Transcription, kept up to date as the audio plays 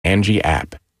Angie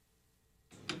app.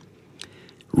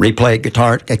 Replay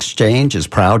Guitar Exchange is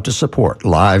proud to support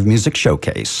Live Music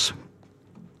Showcase.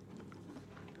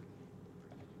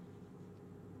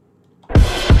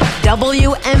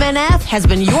 WMNF has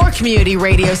been your community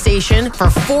radio station for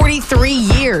 43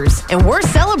 years, and we're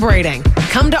celebrating.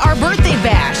 Come to our birthday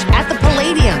bash at the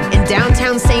Palladium in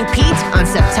downtown St. Pete on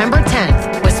September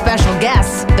 10th with special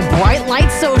guests, the Bright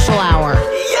Light Social Hour.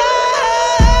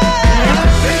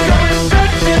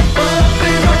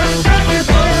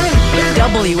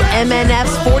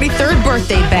 WMNF's 43rd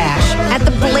birthday bash at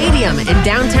the Palladium in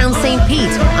downtown St.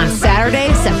 Pete on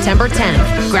Saturday, September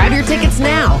 10th. Grab your tickets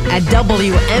now at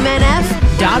WMNF.org.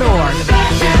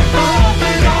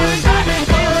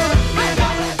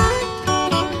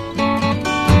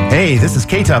 Hey, this is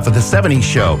K-Top of The 70s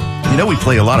Show. You know we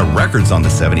play a lot of records on The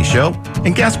 70s Show.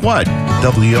 And guess what?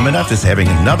 WMNF is having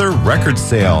another record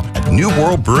sale at New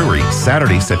World Brewery,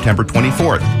 Saturday, September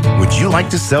 24th. Would you like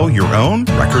to sell your own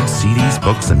records, CDs,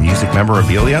 books, and music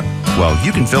memorabilia? Well,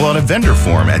 you can fill out a vendor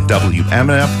form at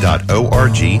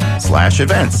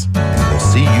WMNF.org/events. We'll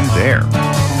see you there.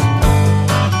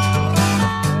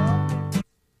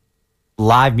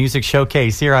 Live Music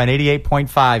Showcase here on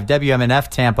 88.5 WMNF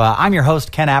Tampa. I'm your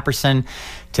host, Ken Apperson.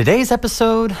 Today's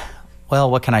episode,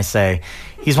 well, what can I say?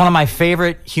 He's one of my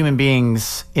favorite human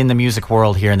beings in the music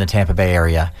world here in the Tampa Bay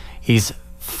area. He's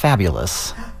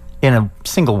fabulous. In a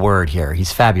single word here,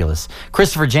 he's fabulous.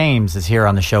 Christopher James is here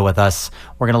on the show with us.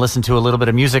 We're going to listen to a little bit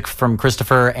of music from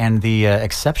Christopher and the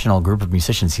exceptional group of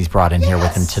musicians he's brought in here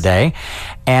with him today.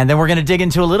 And then we're going to dig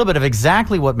into a little bit of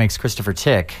exactly what makes Christopher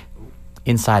tick.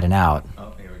 Inside and out.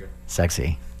 Oh, here we go.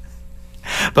 Sexy.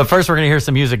 But first, we're going to hear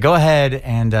some music. Go ahead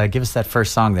and give us that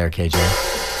first song there, KJ.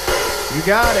 You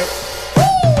got it.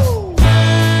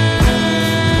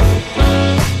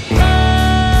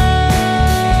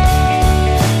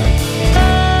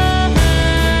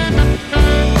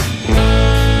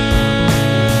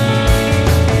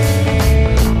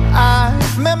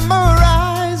 I've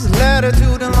memorized letter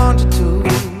to the longitude.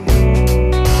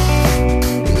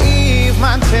 Eve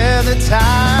might tell the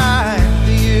time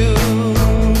to you.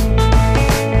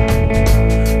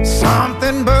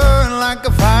 Something burned like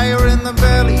a fire in the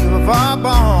belly of our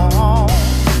bones.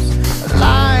 A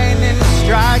lightning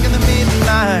strike in the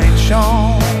midnight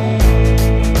shone.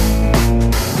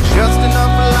 Just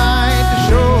enough light to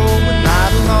show we're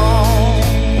not alone.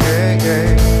 Yeah,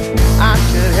 yeah. I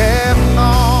should have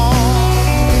known.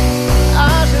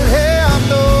 I should have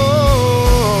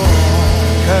known.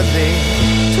 'Cause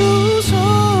it's too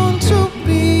soon to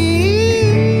be.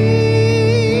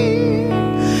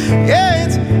 Yeah,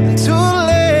 it's too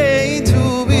late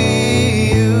to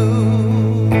be you.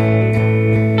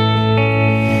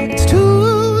 It's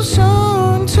too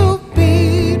soon to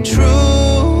be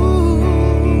true.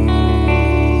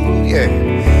 Yeah,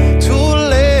 too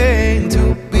late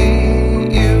to be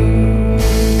you.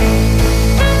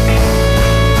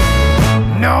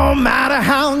 No matter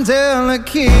how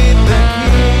delicate the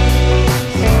kiss,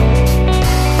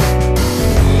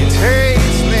 your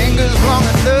taste lingers long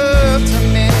enough to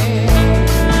miss.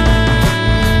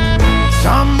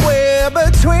 Somewhere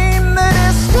between the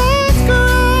distance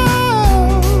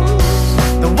grows,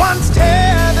 the once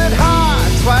tethered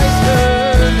heart twice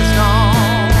heard the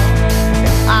song.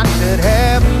 I should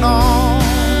have known.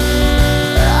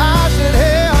 I should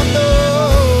have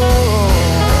known.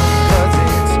 'Cause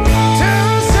it's too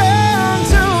soon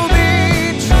to be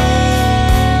true.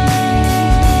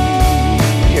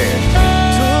 Yeah,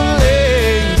 too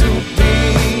late to be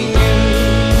you.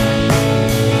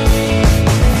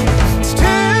 It's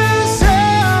too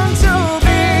soon to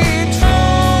be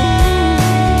true.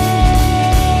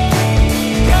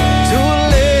 Too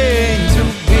late to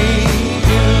be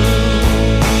you.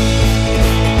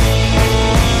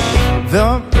 The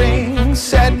ring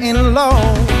set in low,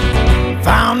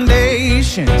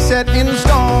 foundation set in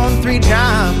stone. 3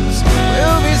 chimes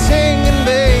we'll be singing,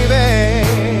 baby.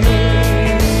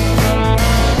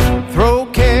 Throw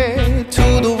care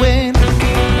to the wind,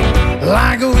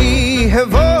 like we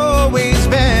have always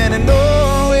been and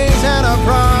always had a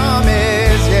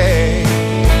promise. Yeah,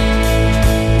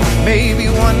 maybe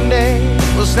one day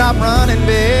we'll stop running,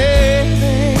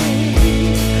 baby.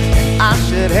 And I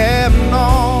should have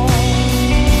known.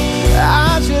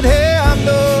 I should have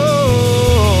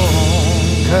known.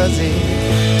 'Cause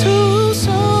it's too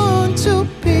soon to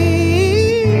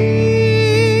be.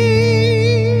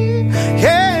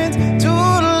 Yeah, it's too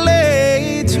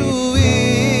late to be.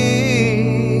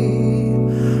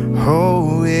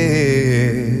 Oh,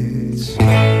 it's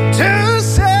too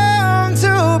soon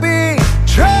to be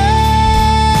true.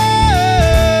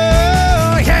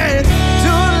 Yeah, it's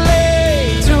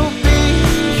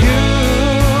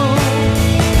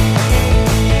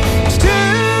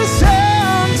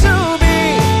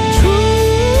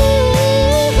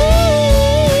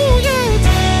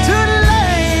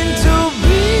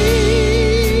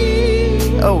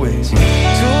Oh, it's too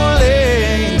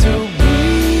late to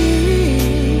be.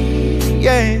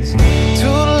 Yeah, it's too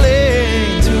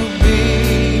late to be.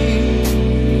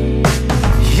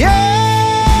 Yeah.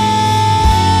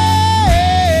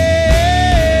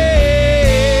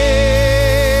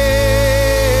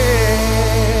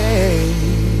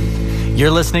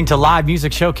 You're listening to Live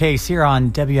Music Showcase here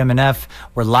on WMNF.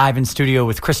 We're live in studio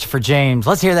with Christopher James.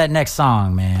 Let's hear that next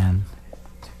song, man.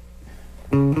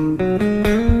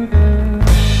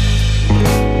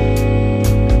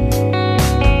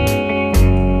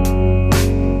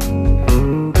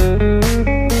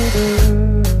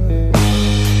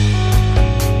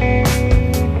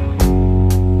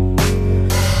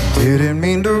 Didn't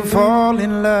mean to fall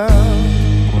in love.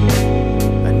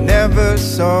 I never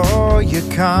saw you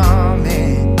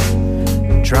coming.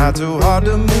 Tried too hard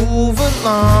to move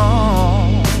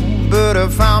along, but I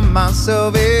found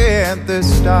myself at the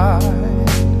start.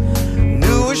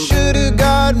 Knew I should've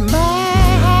got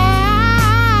my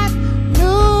heart.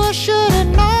 Knew I should've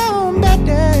known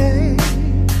better.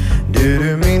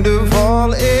 Didn't mean to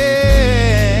fall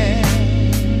in.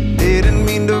 Didn't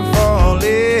mean to fall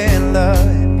in love.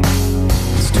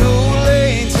 It's too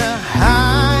late to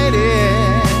hide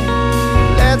it.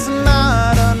 Let's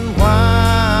not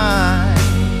unwind.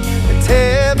 The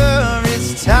tether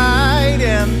is tight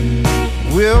and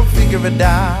we'll figure it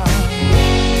out.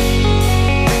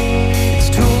 It's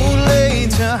too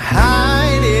late to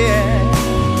hide it.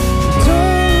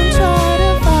 Don't try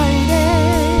to fight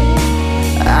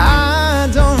it. I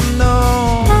don't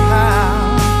know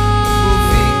how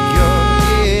we'll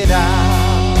figure it out.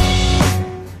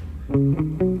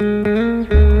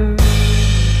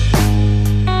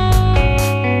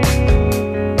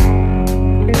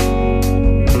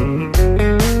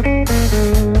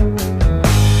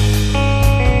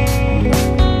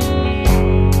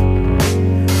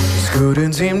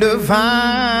 Couldn't seem to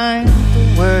find the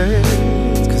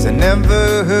words, 'cause I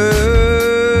never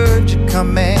heard you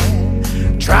coming.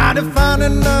 Try to find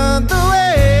another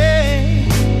way.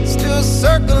 Still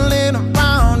circling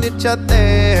around each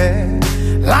other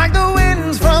like the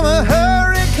winds from a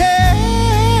hurricane.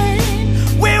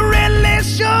 We really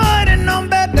should have known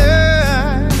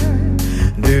better.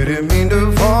 Didn't mean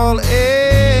to fall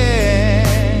in.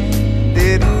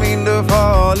 Didn't mean to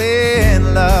fall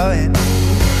in love.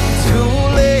 Too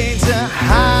late to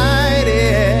hide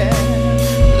it.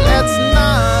 Let's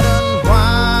not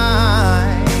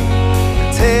unwind. The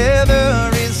tether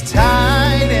is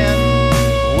tight and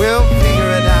we'll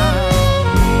figure it out.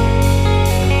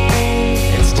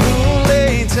 It's too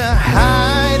late to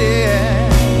hide it.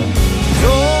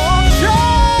 Don't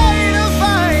try to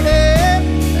find it.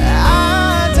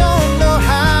 I don't know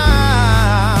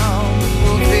how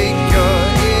we'll figure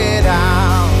it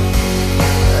out.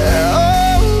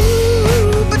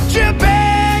 But you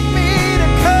begged me to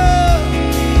come,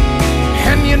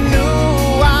 and you knew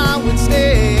I would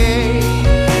stay.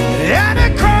 And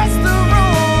across the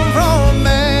room,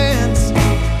 romance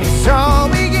is all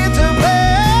we get to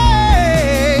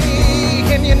play.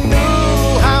 And you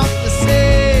knew how to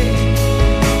say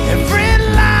every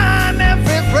line,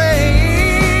 every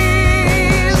phrase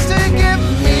to give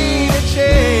me a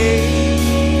chase.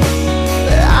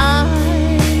 But I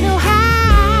know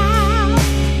how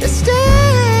to stay.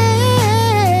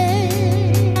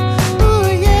 Oh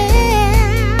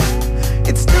yeah,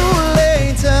 it's too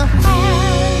late to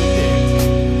hide it.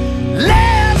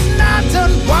 Let's not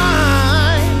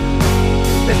unwind.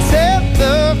 The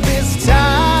tether is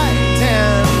tight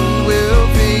and we'll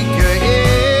figure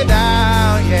it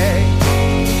out. Yeah,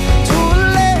 too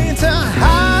late to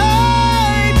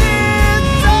hide it.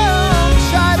 Don't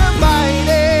try to fight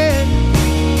it.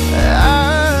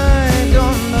 I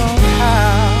don't know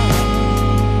how.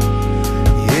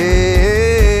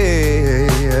 Yeah,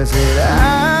 I said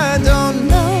I don't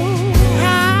know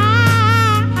how.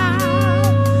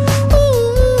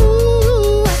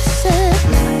 Ooh, I said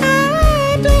I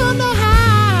don't know how.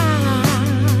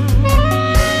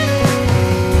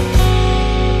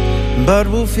 But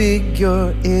we'll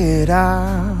figure it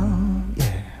out.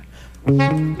 Yeah.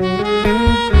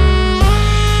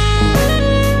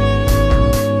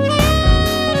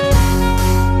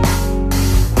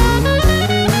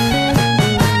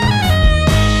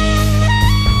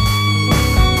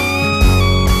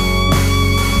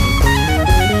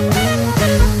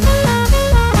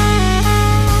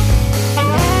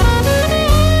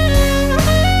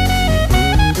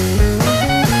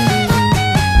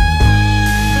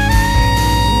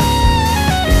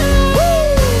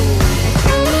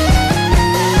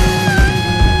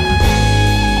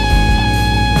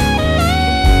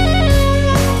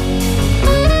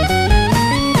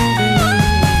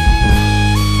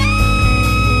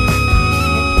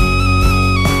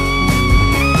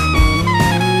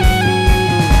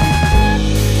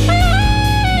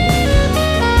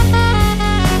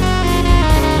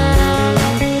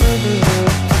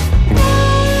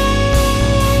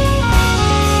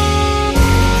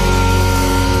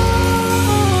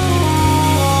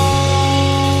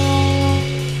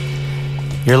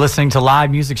 You're listening to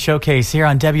Live Music Showcase here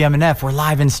on WMNF. We're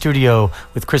live in studio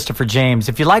with Christopher James.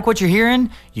 If you like what you're hearing,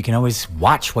 you can always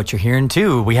watch what you're hearing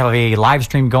too. We have a live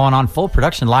stream going on, full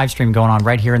production live stream going on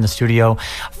right here in the studio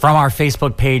from our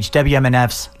Facebook page,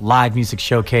 WMNF's Live Music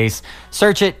Showcase.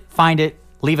 Search it, find it,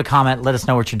 leave a comment, let us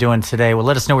know what you're doing today. Well,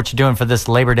 let us know what you're doing for this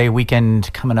Labor Day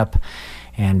weekend coming up.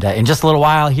 And in just a little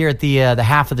while here at the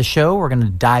half of the show, we're going to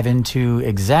dive into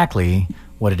exactly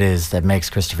what it is that makes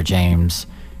Christopher James.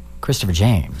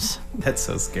 That's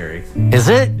so scary. Is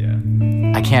it? Yeah.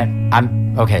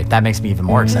 Okay, that makes me even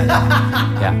more excited.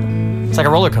 Yeah. It's like a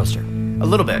roller coaster. A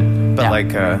little bit, but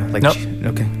Yeah. nope.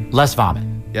 Nope. Okay. Less vomit,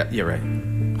 Yeah, you're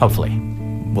right. hopefully.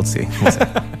 We'll see.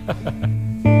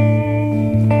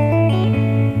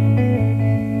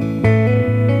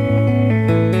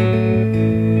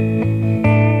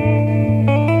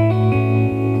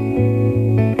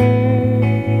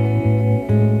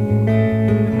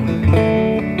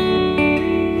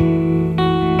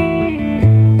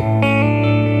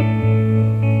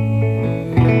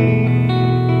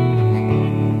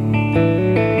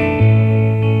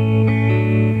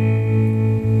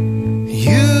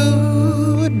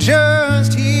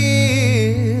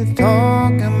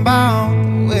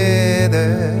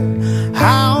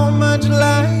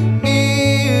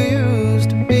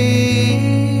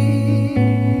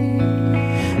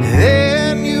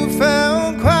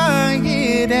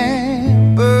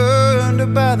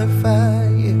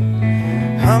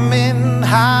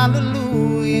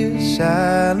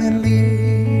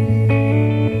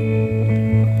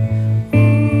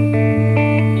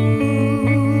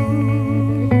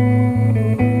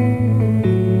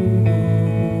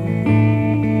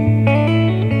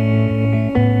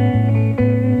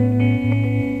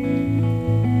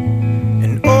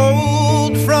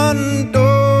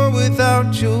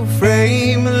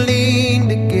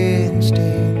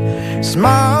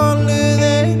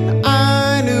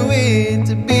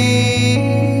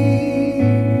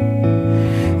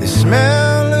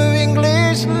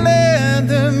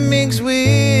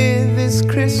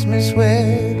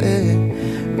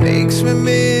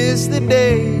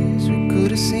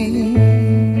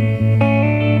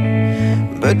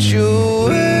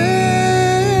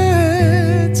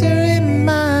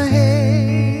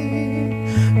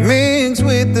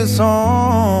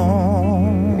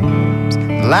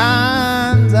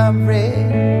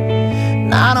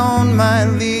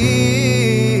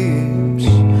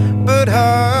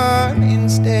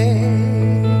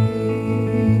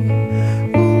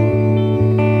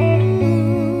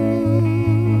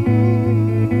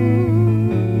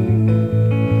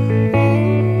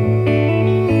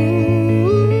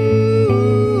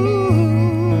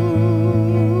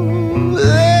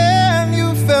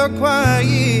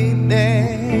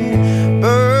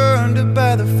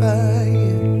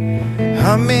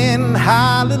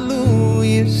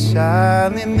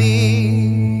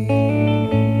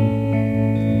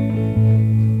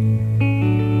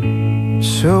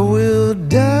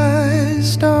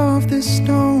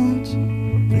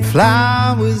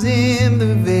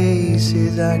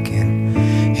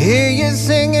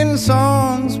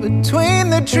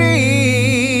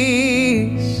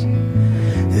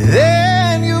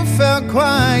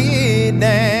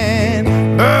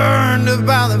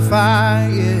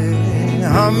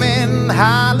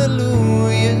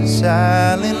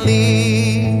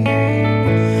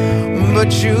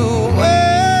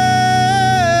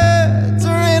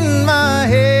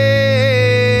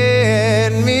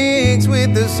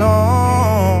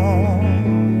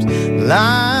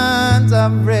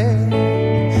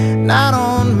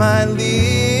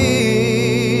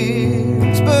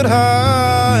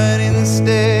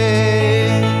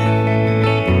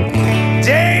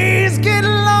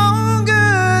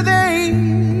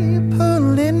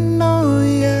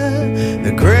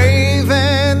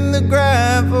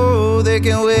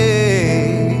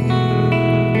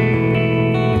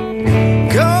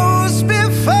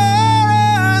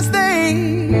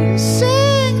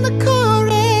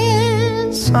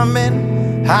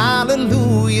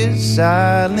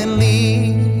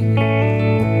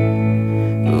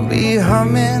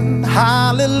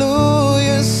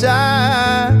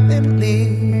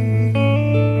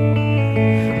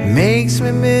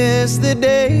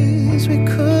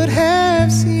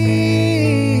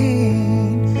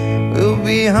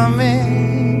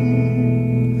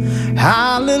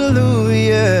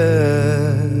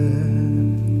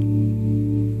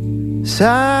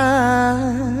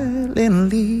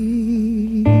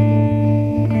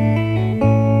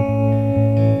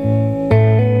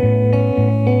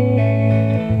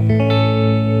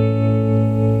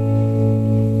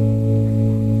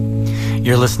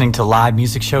 You're listening to Live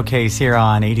Music Showcase here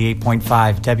on 88.5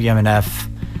 WMNF.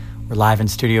 We're live in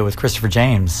studio with Christopher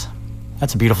James.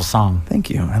 That's a beautiful song. Thank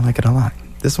you. I like it a lot.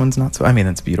 This one's not so... I mean,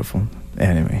 it's beautiful.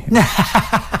 Anyway.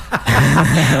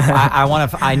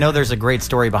 I know there's a great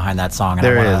story behind that song. And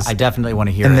There is. I definitely want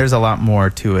to hear it. And there's a lot more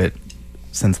to it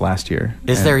since last year.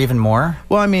 Is there even more?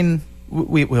 Well, I mean,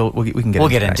 we can get We'll into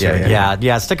get that. into it.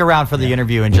 Yeah. Stick around for the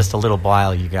interview in just a little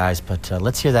while, you guys. But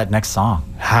let's hear that next song.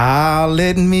 I'll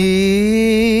admit,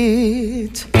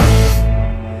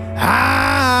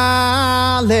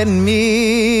 I'll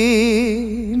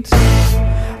admit,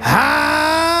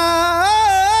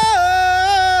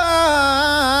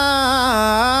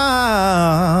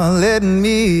 I'll admit,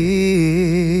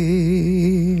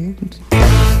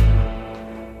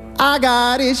 I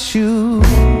got issues.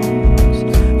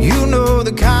 You know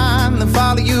the kind that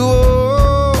follow you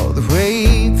all the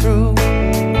way through.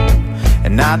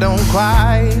 And I don't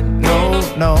quite,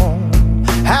 no,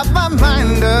 have my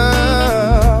mind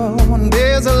up.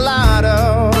 There's a lot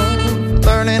of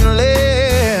learning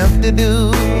left to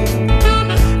do.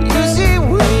 You see,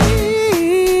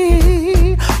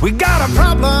 we got a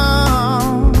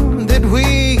problem that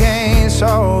we ain't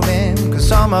solving, 'cause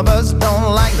some of us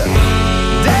don't like the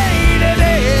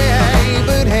day-to-day.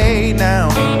 But hey now,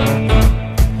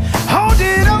 hold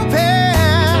it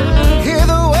open, hear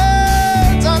the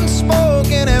words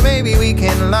unspoken, and maybe we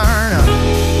can learn a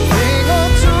thing or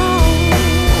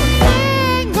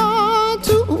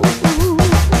two.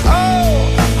 Oh,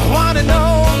 I wanna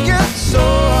know you so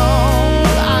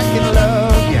I can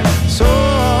love you, so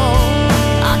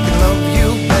I can love you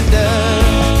better.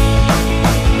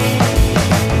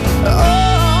 Oh,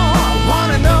 I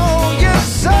wanna know you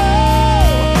so I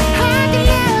can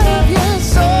love you,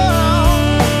 so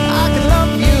I can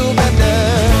love you better.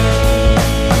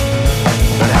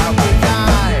 But how could I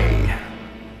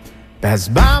pass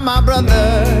by my brother?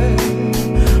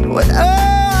 What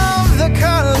of the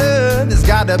color? There's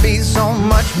gotta be so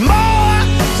much more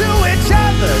to each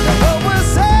other than what was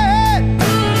said.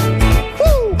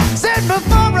 Woo! Said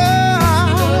before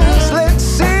us. Let's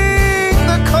sing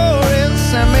the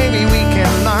chorus and maybe we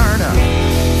can learn a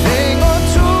thing or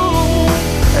two.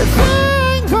 A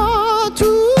thing or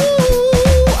two.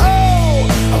 Oh,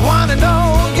 I wanna know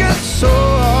you so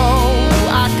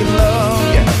I can love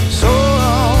you, so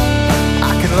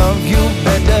I can love you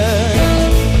better.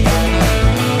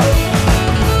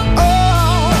 Oh,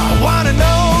 I wanna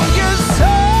know you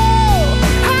so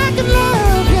I can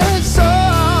love you, so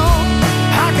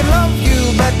I can love you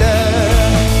better.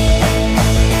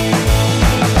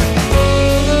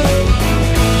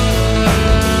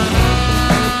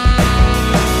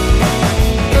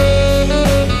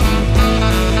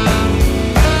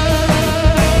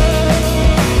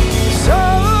 So I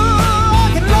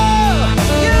can love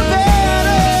you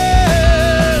better.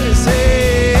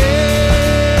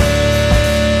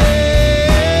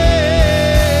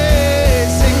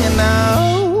 Singing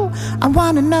now, I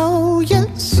wanna know you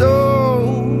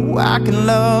so I can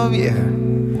love you,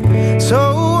 so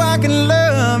I can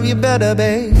love you better,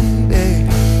 baby.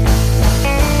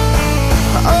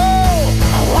 Oh,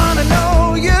 I wanna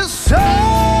know you so I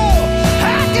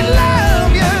can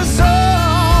love you, so I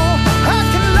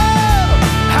can love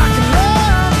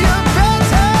you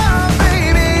better,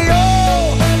 baby. Oh,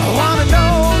 I wanna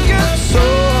know you so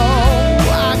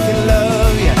I can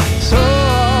love you, so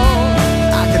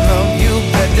I can love you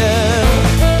better.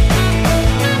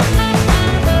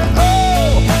 Oh,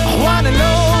 I wanna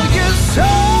know you so I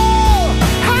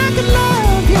can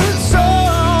love you, so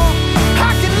I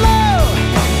can love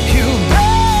you better.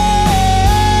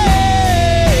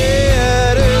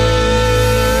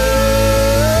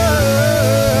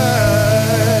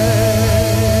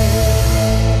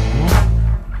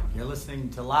 You're listening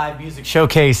to Live Music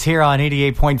Showcase here on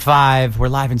 88.5. We're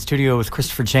live in studio with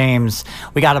Christopher James.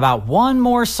 We got about one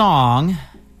more song,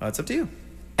 It's up to you.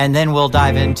 and then we'll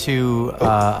dive into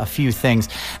a few things.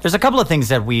 There's a couple of things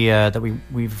that we've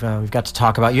got to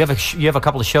talk about. You have a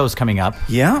couple of shows coming up.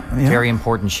 Yeah. Very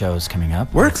important shows coming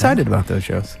up. We're excited about those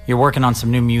shows. You're working on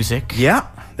some new music. Yeah,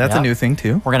 that's Yeah. a new thing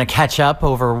too. We're going to catch up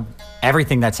over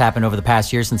everything that's happened over the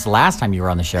past year since the last time you were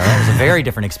on the show. It was a very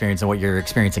different experience than what you're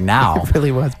experiencing now. It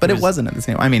really was, but it wasn't at the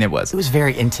same. I mean, it was. It was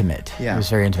very intimate. Yeah. It was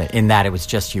very intimate in that it was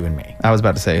just you and me. I was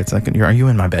about to say, it's like, are you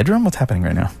in my bedroom? What's happening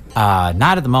right now?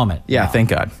 Not at the moment. Yeah, No. thank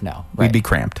God. No. We'd Right. be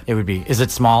cramped. It would be. Is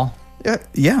it small? Yeah.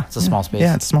 It's a small space.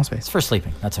 Yeah, it's a small space. It's for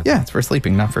sleeping. That's okay. Yeah, it's for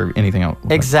sleeping, not for anything else.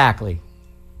 Exactly.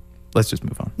 Let's just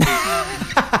move on.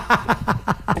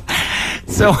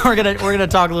 So we're gonna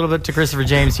talk a little bit to Christopher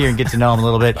James here and get to know him a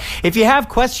little bit. If you have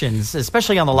questions,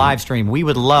 especially on the live stream, we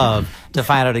would love to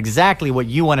find out exactly what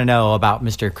you want to know about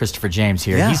Mr. Christopher James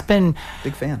here. Yeah. He's been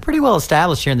Big fan. pretty well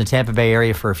established here in the Tampa Bay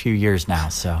area for a few years now.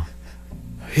 So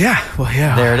Yeah, well,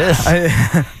 yeah. there it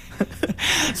is.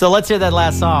 So let's hear that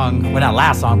last song. Well, not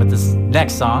last song, but this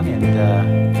next song.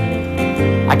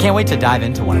 And I can't wait to dive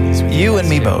into one of these with You guys, and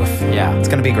me too. both. Yeah. It's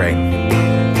going to be great.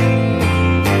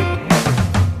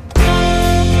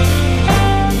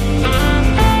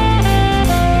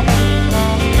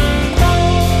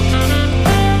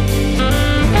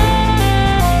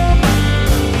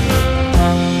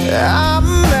 I'm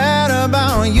mad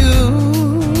about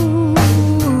you,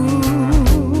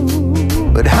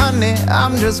 but honey,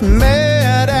 I'm just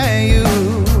mad at you.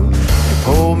 You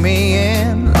pull me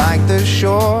in like the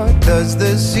shore does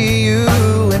the sea. You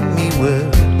and me were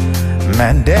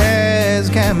mad as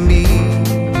can be.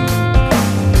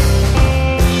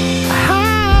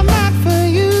 I'm mad for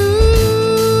you.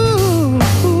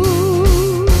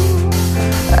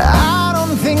 I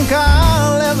don't think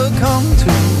I'll ever come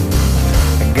to.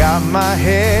 Got my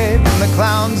head in the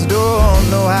clouds, don't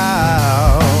know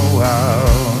how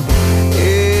I'll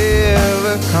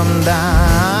ever come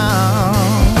down.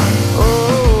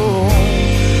 Oh,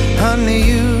 honey,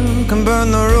 you can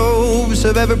burn the ropes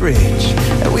of every bridge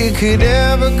that we could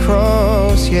ever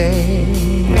cross, yeah.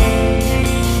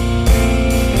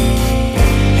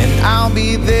 And I'll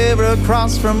be there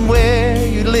across from where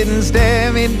you lit and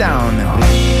stare me down.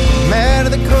 Mad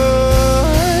at the coast.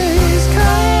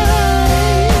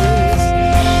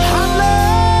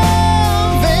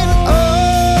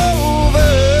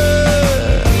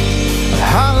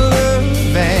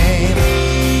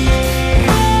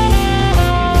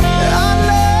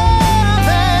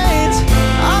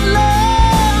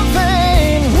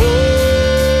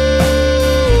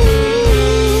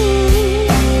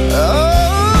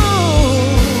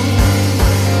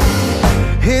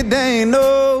 It ain't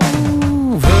over.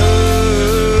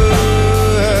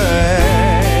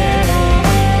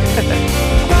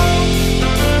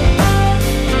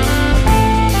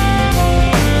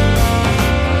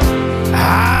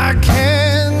 I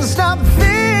can't stop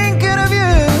thinking of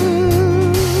you.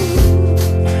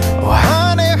 Oh,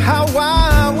 honey, how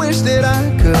I wish that I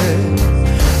could.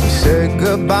 We said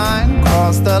goodbye and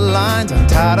crossed the lines,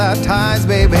 untied our ties,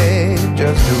 baby,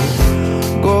 just to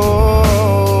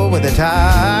go with the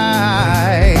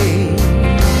tide.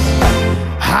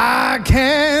 I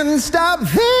can't stop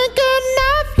thinking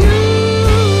of you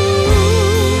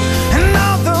and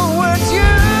all the words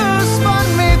you spun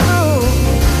me through.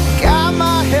 Got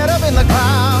my head up in the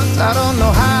clouds, I don't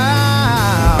know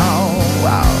how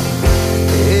I'll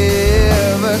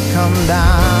ever come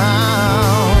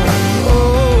down.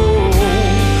 Oh,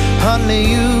 honey,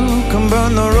 you can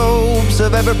burn the ropes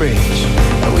of every bridge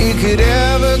that we could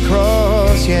ever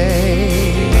cross, yeah.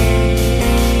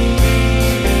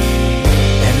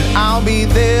 And I'll be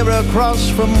there across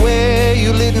from where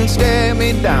you lit and stare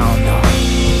me down.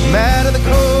 Mad at the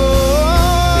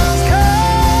coast,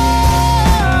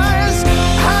 'cause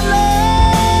our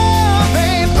love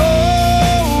ain't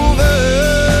over.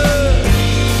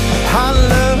 Our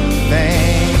love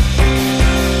ain't.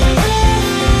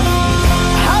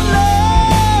 Our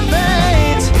love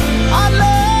ain't. Our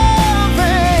love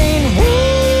ain't.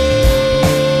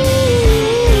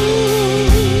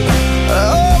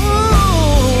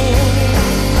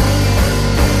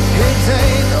 It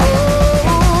ain't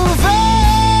over.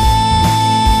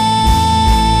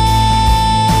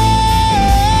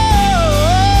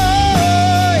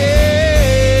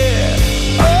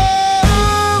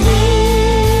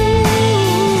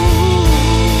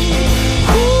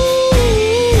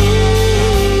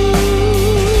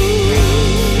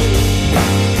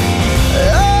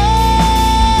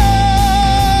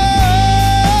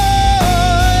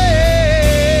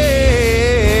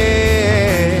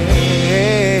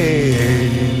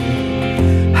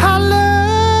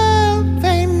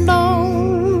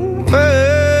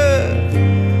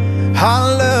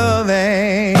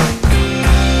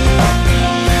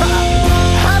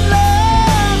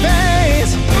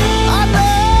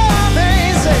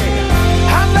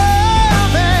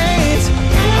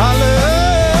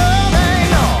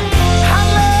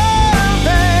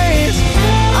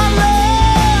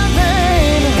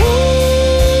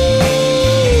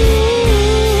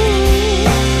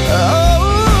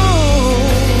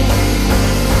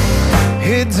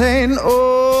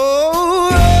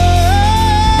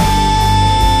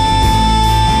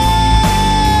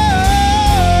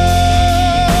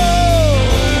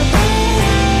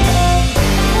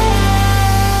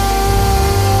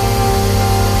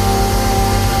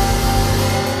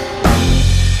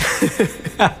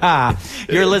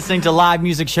 You're listening to Live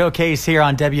Music Showcase here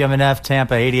on WMNF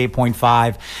Tampa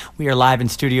 88.5. We are live in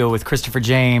studio with Christopher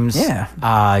James. Yeah.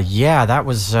 That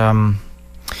was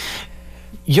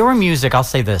your music. I'll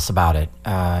say this about it.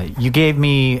 You gave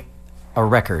me a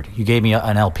record. You gave me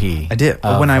an LP. I did.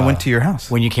 When I went to your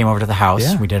house. When you came over to the house,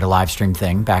 Yeah. we did a live stream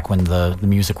thing back when the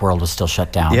music world was still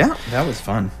shut down. Yeah, that was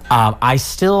fun. I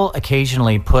still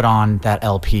occasionally put on that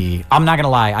LP. I'm not going to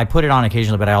lie. I put it on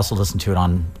occasionally, but I also listen to it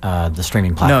on the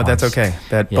streaming platforms. No, that's okay.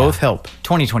 That both help.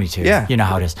 2022. Yeah. You know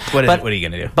how it is. What are you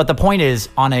going to do? But the point is,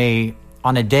 on a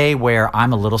day where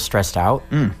I'm a little stressed out,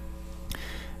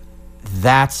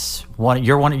 that's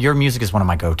your music is one of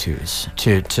my go-tos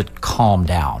to calm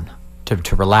down,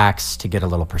 to relax, to get a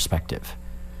little perspective.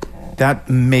 That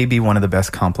may be one of the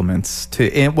best compliments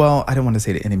to, well, I don't want to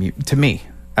say to any, to me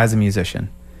as a musician,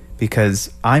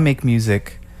 because I make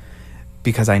music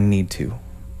because I need to.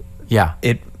 Yeah.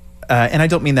 And I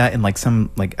don't mean that in like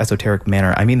some like esoteric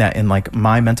manner. I mean that in like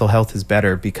my mental health is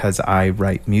better because I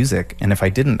write music. And if I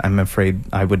didn't, I'm afraid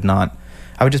I would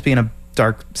just be in a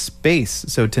dark space.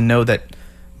 So to know that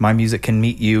my music can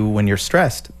meet you when you're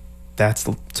stressed, that's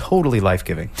totally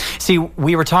life-giving. See,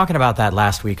 we were talking about that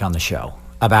last week on the show,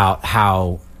 about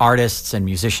how artists and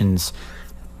musicians,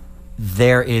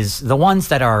 there is the ones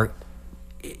that are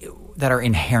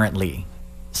inherently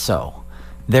so.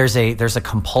 There's a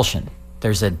compulsion.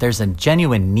 There's a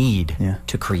genuine need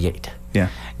to create. Yeah.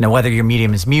 Now, whether your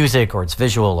medium is music or it's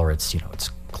visual or it's it's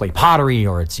clay pottery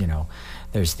or it's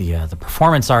there's the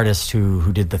performance artist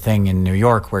who did the thing in New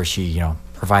York where she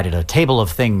provided a table of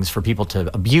things for people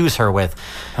to abuse her with.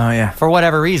 Oh yeah. For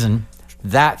whatever reason,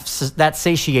 that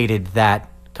satiated that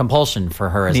compulsion for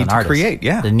her as an artist. Need to create,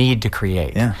 yeah. The need to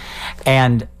create. Yeah.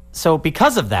 And so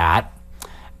because of that,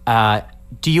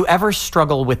 do you ever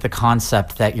struggle with the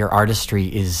concept that your artistry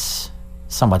is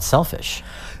somewhat selfish?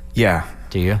 Yeah.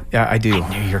 Do you? Yeah, I do. I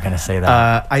knew you were going to say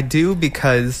that. I do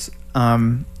because,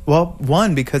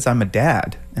 because I'm a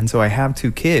dad, and so I have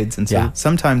 2 kids, and so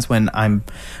sometimes when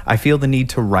I feel the need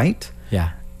to write,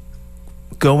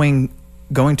 going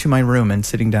to my room and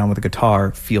sitting down with a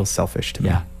guitar feels selfish to me.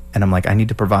 Yeah. And I'm like, I need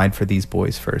to provide for these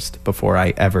boys first before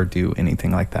I ever do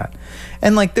anything like that.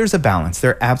 And like, there's a balance.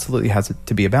 There absolutely has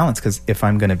to be a balance, because if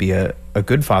I'm going to be a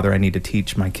good father, I need to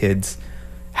teach my kids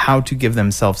how to give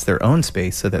themselves their own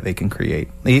space so that they can create,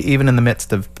 even in the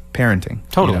midst of parenting.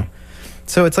 Totally.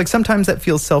 So it's like sometimes that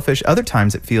feels selfish. Other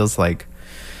times it feels like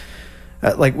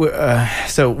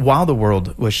so while the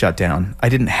world was shut down, I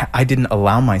didn't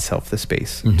allow myself the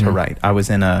space to write. I was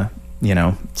in a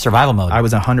survival mode. I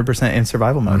was 100% in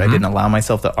survival mode. I didn't allow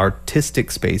myself the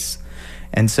artistic space,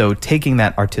 and so taking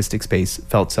that artistic space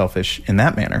felt selfish in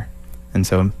that manner. And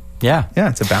so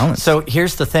it's a balance. So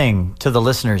here's the thing to the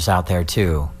listeners out there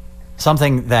too,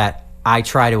 something that I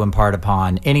try to impart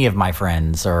upon any of my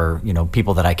friends or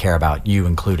people that I care about, you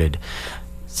included.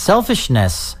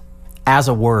 Selfishness as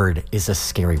a word is a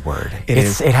scary word.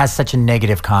 It has such a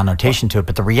negative connotation to it,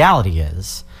 but the reality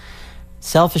is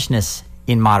selfishness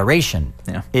in moderation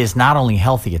is not only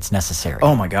healthy, it's necessary.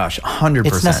 Oh my gosh, 100%.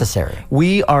 It's necessary.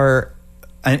 We are,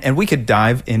 and we could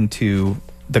dive into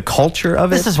the culture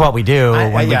of it. This is what we do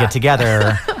when we get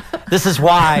together. This is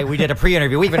why we did a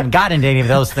pre-interview. We haven't gotten into any of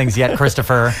those things yet,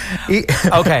 Christopher.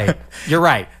 Okay, you're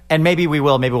right. And maybe we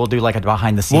will. Maybe we'll do like a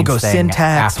behind-the-scenes thing. We'll go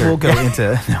syntax. After. We'll go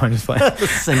into... No, I'm just playing.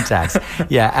 Syntax.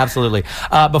 Yeah, absolutely.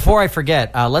 Before I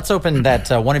forget, let's open that...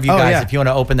 one of you guys, if you want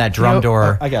to open that drum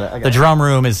door. I got it. The drum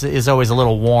room is always a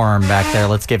little warm back there.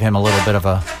 Let's give him a little bit of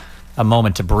a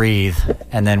moment to breathe.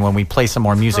 And then when we play some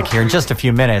more music here in just a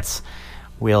few minutes,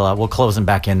 we'll close him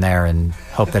back in there and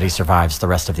hope that he survives the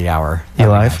rest of the hour. You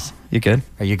alive? Nice. You good?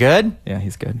 Are you good? Yeah,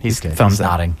 he's good. He's good. Thumbs he's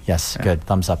up. Nodding. Yes, good.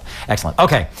 Thumbs up. Excellent.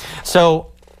 Okay,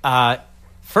 so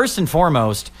first and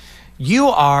foremost,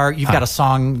 you've got a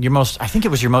song. I think it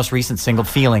was your most recent single,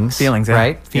 "Feelings." Feelings,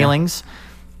 right? Feelings.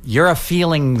 You're a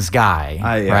feelings guy,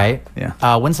 right?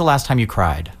 Yeah. When's the last time you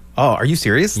cried? Oh, are you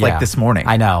serious? Yeah. Like this morning?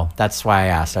 I know. That's why I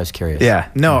asked. I was curious. Yeah.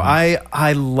 No,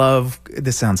 I love...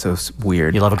 This sounds so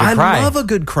weird. You love a good cry? I love a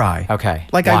good cry. Okay.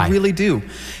 Like, why? I really do.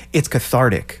 It's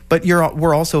cathartic. But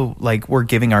we're also, like, we're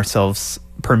giving ourselves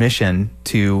permission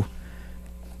to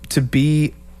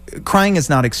be... Crying is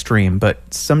not extreme, but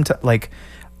sometimes, like,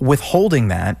 withholding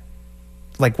that,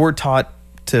 like, we're taught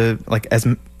to, like,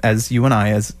 as you and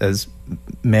I, as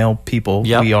male people,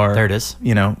 we are... There it is.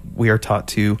 We are taught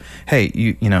to, hey,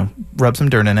 you rub some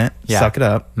dirt in it, suck it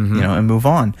up, and move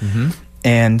on.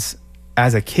 And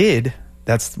as a kid,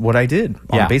 that's what I did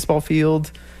on a baseball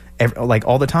field. like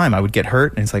all the time I would get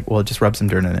hurt, and it's like, well, just rub some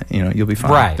dirt in it, you'll be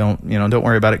fine. Right. Don't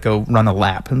worry about it. Go run a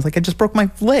lap. And it's like, I just broke my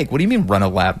leg. What do you mean run a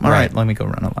lap? All right, let me go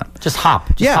run a lap. Just hop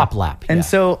lap. And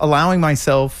so allowing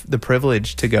myself the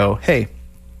privilege to go, hey,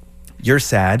 you're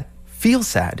sad, feel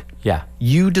sad. Yeah.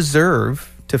 You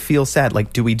deserve to feel sad.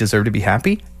 Like, do we deserve to be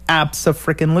happy?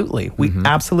 Abso-freaking-lutely. We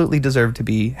absolutely deserve to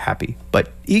be happy.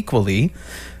 But equally,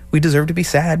 we deserve to be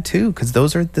sad too, because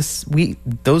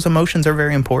those emotions are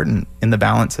very important in the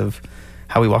balance of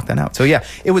how we walk that out. So yeah,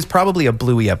 it was probably a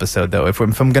Bluey episode though. If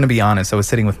I'm going to be honest, I was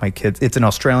sitting with my kids. It's an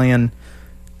Australian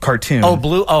cartoon. Oh,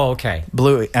 Blue. Oh, okay.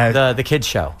 Bluey. The kids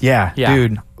show. Yeah,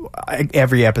 dude.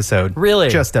 Every episode. Really?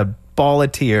 Just a ball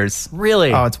of tears.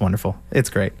 Really? Oh, it's wonderful. It's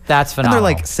great. That's phenomenal. And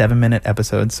they're like 7-minute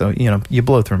episodes, so you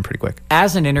blow through them pretty quick.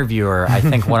 As an interviewer, I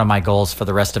think one of my goals for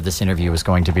the rest of this interview is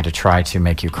going to be to try to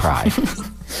make you cry.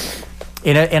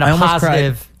 In a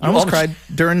positive. I almost cried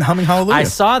during Humming Hallelujah. I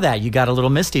saw that. You got a little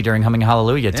misty during Humming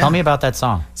Hallelujah. Yeah. Tell me about that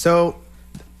song. So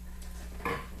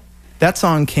that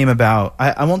song came about.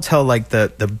 I won't tell like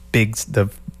the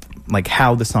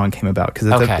how the song came about, because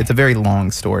it's a very long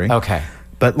story. Okay.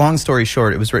 But long story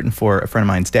short, it was written for a friend of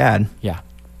mine's dad. Yeah.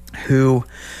 Who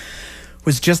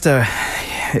was just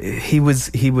he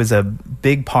was a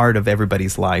big part of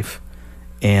everybody's life,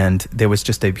 and there was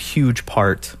just a huge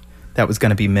part that was going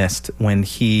to be missed when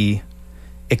he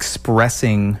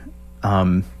expressing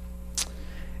you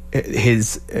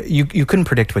couldn't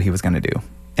predict what he was going to do,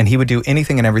 and he would do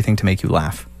anything and everything to make you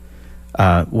laugh,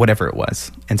 whatever it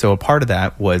was. And so a part of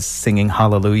that was singing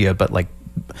Hallelujah, but like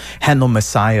Handel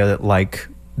Messiah, like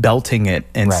belting it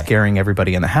and scaring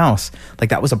everybody in the house. Like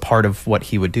that was a part of what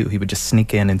he would do. He would just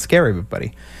sneak in and scare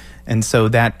everybody. And so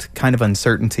that kind of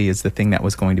uncertainty is the thing that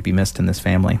was going to be missed in this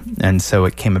family. And so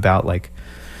it came about like,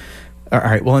 all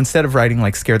right, well, instead of writing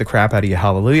like scare the crap out of you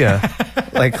Hallelujah,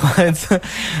 like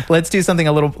let's do something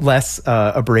a little less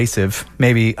abrasive.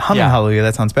 Maybe Humming Hallelujah,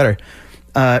 that sounds better.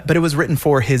 But it was written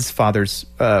for his father's,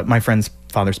 my friend's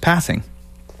father's passing.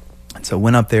 And so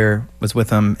went up there, was with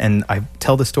him, and I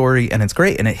tell the story, and it's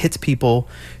great. And it hits people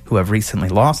who have recently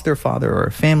lost their father or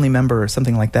a family member or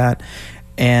something like that.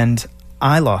 And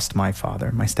I lost my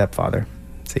father, my stepfather.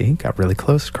 See, got really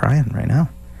close, crying right now.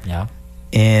 Yeah.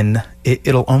 And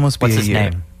it'll almost be What's a his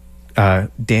year.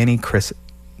 name? Danny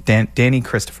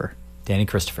Christopher. Danny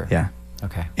Christopher. Yeah.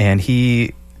 Okay. And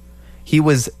he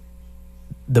was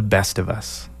the best of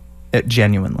us,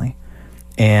 genuinely.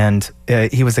 And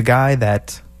he was a guy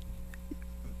that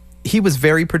he was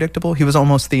very predictable. He was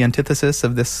almost the antithesis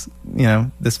of this,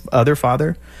 this other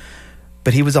father.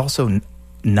 But he was also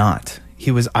not.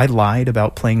 I lied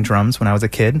about playing drums when I was a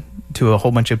kid to a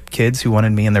whole bunch of kids who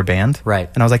wanted me in their band. Right.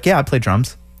 And I was like, yeah, I play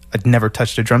drums. I'd never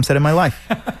touched a drum set in my life.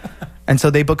 And so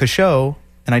they book a show,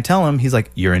 and I tell him, he's like,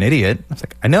 you're an idiot. I was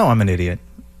like, I know I'm an idiot.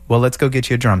 Well, let's go get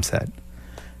you a drum set.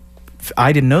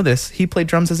 I didn't know this. He played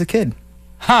drums as a kid.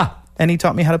 Huh. And he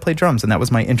taught me how to play drums, and that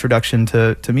was my introduction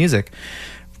to music.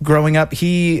 Growing up,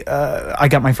 I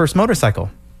got my first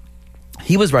motorcycle.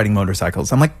 He was riding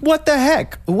motorcycles. I'm like, what the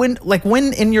heck? When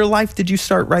in your life did you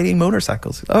start riding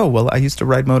motorcycles? Oh, well, I used to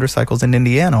ride motorcycles in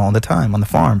Indiana all the time on the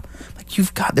farm. Like,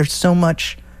 there's so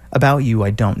much about you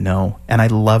I don't know. And I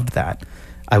loved that.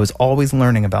 I was always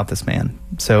learning about this man.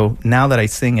 So now that I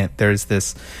sing it, there's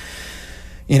this,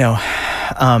 there's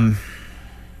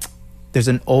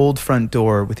an old front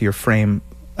door with your frame,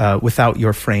 without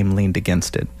your frame leaned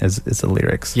against it, is the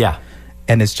lyrics. Yeah.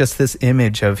 And it's just this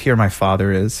image of here my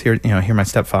father is, here my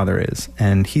stepfather is,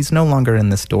 and he's no longer in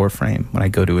this door frame when I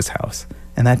go to his house.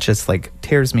 And that just like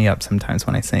tears me up sometimes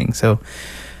when I sing. So,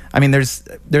 I mean,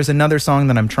 there's another song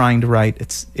that I'm trying to write.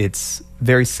 It's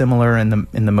very similar in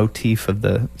the motif of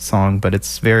the song, but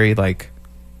it's very like,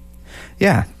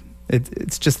 yeah,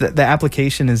 it's just that the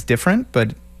application is different,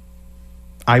 but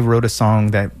I wrote a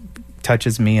song that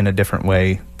touches me in a different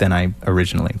way than I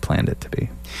originally planned it to be.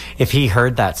 If he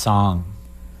heard that song,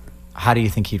 how do you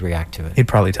think he'd react to it? He'd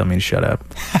probably tell me to shut up.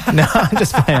 No, I'm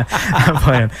just playing. I'm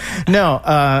playing.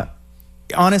 No,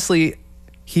 honestly,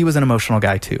 he was an emotional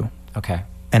guy too. Okay.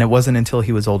 And it wasn't until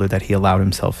he was older that he allowed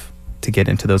himself to get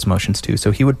into those emotions too. So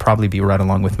he would probably be right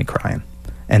along with me crying.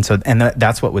 And so,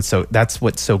 that's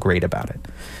what's so great about it,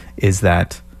 is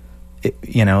that,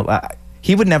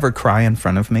 he would never cry in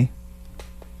front of me.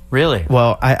 Really?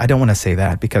 Well, I don't want to say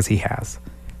that because he has,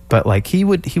 but like he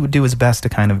would do his best to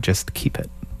kind of just keep it.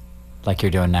 Like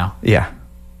you're doing now? Yeah.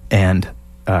 And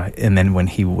then when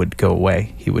he would go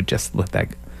away, he would just let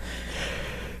that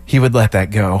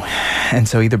go. And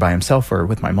so either by himself or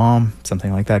with my mom,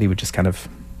 something like that, he would just kind of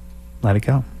let it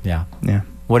go. Yeah. Yeah.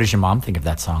 What does your mom think of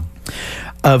that song?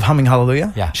 Of Humming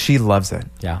Hallelujah? Yeah. She loves it.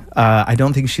 Yeah. I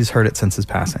don't think she's heard it since his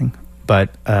passing. But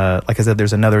like I said,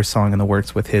 there's another song in the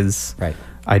works with his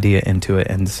idea into it.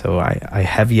 And so I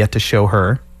have yet to show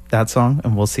her that song,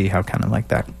 and we'll see how kind of like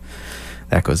that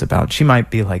goes about. She might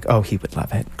be like, oh, he would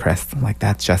love it, Chris. I'm like,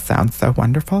 that just sounds so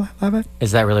wonderful. I love it.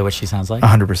 Is that really what she sounds like?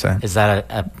 100%. Is that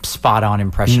a spot-on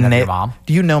impression of your mom?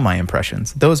 Do you know my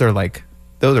impressions? Those are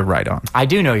right on. I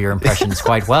do know your impressions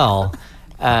quite well.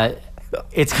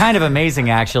 It's kind of amazing,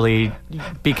 actually,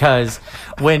 because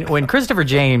when Christopher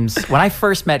James, when I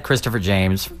first met Christopher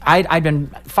James, I'd been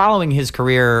following his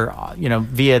career,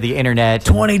 via the internet.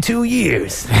 22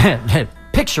 years.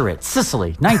 Picture it,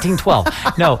 Sicily,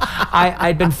 1912. No,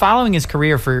 I'd been following his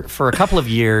career for a couple of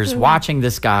years, watching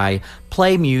this guy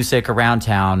play music around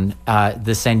town.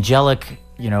 This angelic,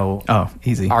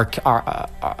 easy.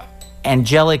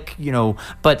 Angelic,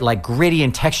 but like gritty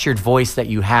and textured voice that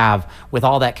you have with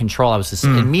all that control. I was just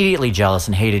immediately jealous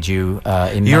and hated you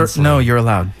immensely. You're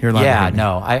allowed. You're allowed. Yeah,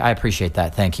 no, I appreciate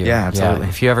that. Thank you. Yeah, absolutely. Yeah,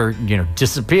 if you ever,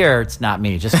 disappear, it's not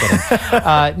me. Just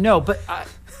kidding. No, but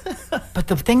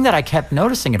the thing that I kept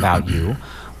noticing about you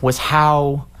was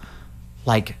how,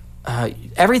 like,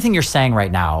 everything you're saying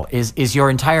right now is your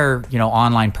entire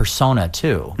online persona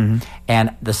too.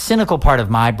 And the cynical part of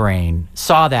my brain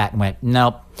saw that and went,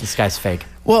 nope, this guy's fake.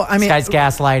 Well, I mean, this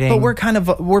guy's gaslighting. But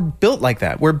we're built like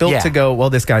that. We're built to go,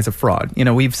 well, this guy's a fraud.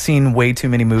 We've seen way too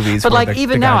many movies. But where like the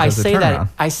even guy now, I does a say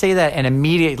turnaround. that, and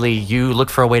immediately you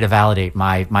look for a way to validate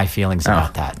my feelings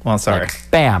about that. Well, sorry. Like,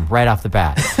 bam, right off the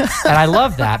bat. And I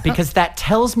love that because that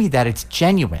tells me that it's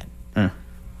genuine,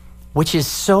 which is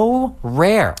so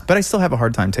rare. But I still have a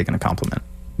hard time taking a compliment.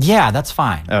 Yeah, that's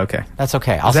fine. Okay, that's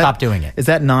okay. I'll stop doing it. Is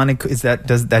that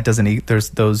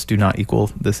those do not equal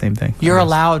the same thing? You're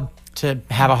allowed to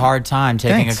have a hard time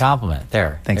taking a compliment.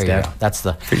 Thanks, Dad. Go. That's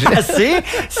the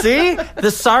see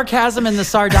the sarcasm and the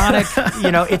sardonic.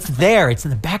 It's there. It's in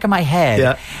the back of my head.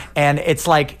 Yeah. And it's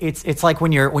like it's like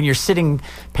when you're sitting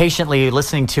patiently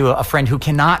listening to a friend who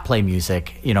cannot play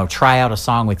music. Try out a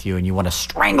song with you, and you want to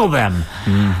strangle them,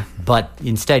 but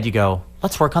instead you go,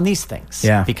 let's work on these things.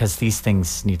 Yeah. Because these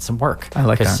things need some work. I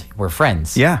like because that. we're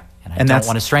friends. Yeah. And I don't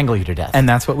want to strangle you to death. And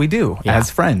that's what we do as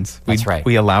friends. That's right.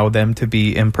 We allow them to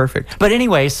be imperfect. But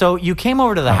anyway, so you came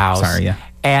over to the house. Sorry, yeah.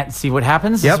 And see what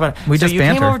happens? Yep. You banter.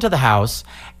 came over to the house,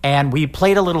 and we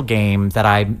played a little game that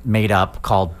I made up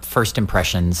called First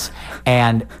Impressions.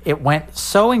 And it went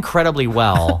so incredibly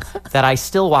well that I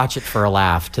still watch it for a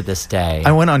laugh to this day.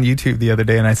 I went on YouTube the other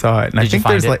day and I saw it. And I think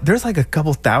there's like a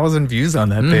couple thousand views on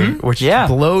that thing, which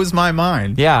blows my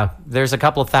mind. Yeah. There's a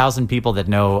couple of thousand people that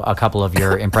know a couple of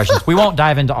your impressions. We won't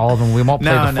dive into all of them. We won't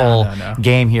play the full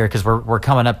game here because we're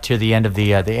coming up to the end of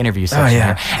the interview section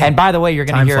here. And by the way, you're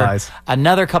going to hear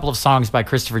another couple of songs by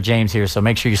Christopher James here, so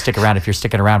make sure you stick around if you're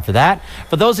sticking around for that.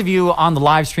 For those of you on the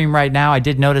live stream right now, I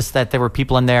did notice that there were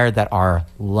people in there that are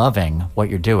loving what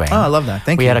you're doing. Oh, I love that.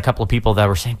 Thank you. We had a couple of people that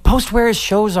were saying, post where his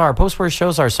shows are.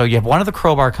 So you have one of the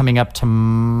Crowbar coming up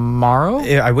tomorrow?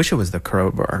 Yeah, I wish it was the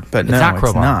Crowbar, but it's not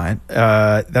Crowbar. It's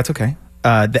not. That's okay.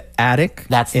 The Attic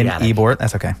in Ebort.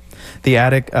 That's okay. The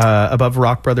Attic above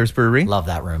Rock Brothers Brewery. Love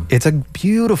that room. It's a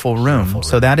beautiful room.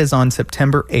 So that is on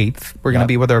September 8th. We're going to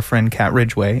be with our friend Kat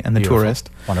Ridgway and the Tourist.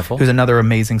 Wonderful. Who's another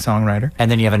amazing songwriter.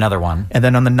 And then you have another one. And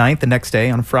then on the 9th, the next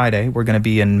day, on Friday, we're going to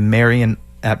be in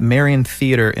at Marion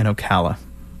Theater in Ocala.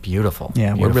 Beautiful.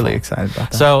 Yeah, we're really excited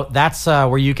about that. So that's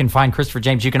where you can find Christopher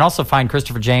James. You can also find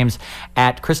Christopher James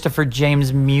at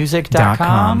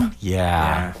ChristopherJamesMusic.com.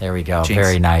 Yeah, there we go. Jeez.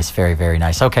 Very nice. Very, very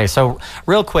nice. Okay, so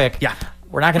real quick. Yeah.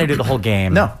 We're not going to do the whole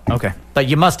game. No. Okay. But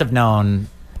you must have known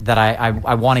that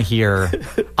I want to hear.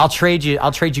 I'll trade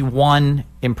you one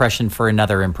impression for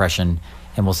another impression,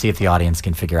 and we'll see if the audience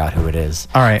can figure out who it is.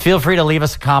 All right. Feel free to leave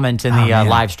us a comment in the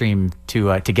live stream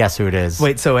to guess who it is.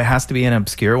 Wait, so it has to be an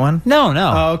obscure one? No.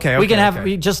 Oh, okay. We can have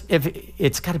if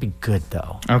it's got to be good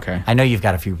though. Okay. I know you've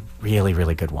got a few really,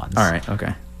 really good ones. All right.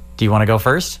 Okay. Do you want to go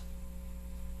first?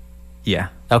 Yeah.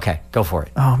 Okay, go for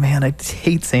it. Oh man, I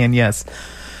hate saying yes.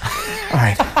 All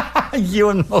right. You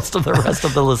and most of the rest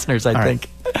of the listeners, I think.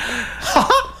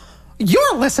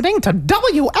 You're listening to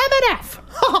WMNF.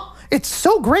 It's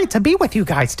so great to be with you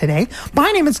guys today.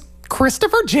 My name is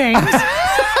Christopher James.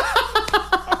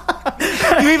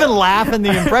 You even laugh in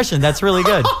the impression. That's really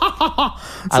good.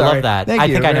 I love that. I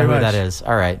think I know who that is.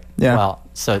 All right. Yeah. Well,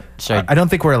 so I don't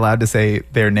think we're allowed to say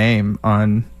their name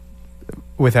on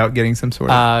without getting some sort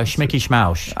of Schmicky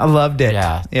Schmausch. I loved it.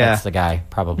 Yeah, Yeah. that's the guy,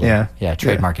 probably. Yeah. Yeah,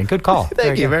 trademarking. Good call.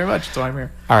 Thank you very much. That's why I'm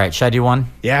here. All right, should I do one?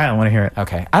 Yeah, I want to hear it.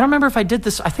 Okay. I don't remember if I did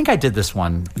this. I think I did this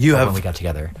one when we got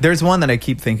together. There's one that I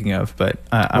keep thinking of, but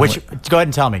Which, go ahead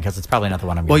and tell me, because it's probably not the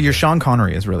one I'm well, going to your Sean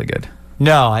Connery is really good.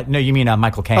 No, you mean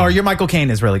Michael Caine. Oh, your Michael Caine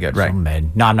is really good, right? Some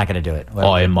men. No, I'm not going to do it.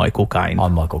 I'm Michael Caine.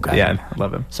 I'm Michael Caine. Yeah, I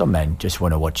love him. Some men just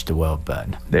want to watch the world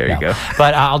burn. There you go.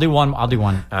 But I'll do one.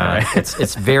 right.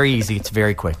 It's very easy. It's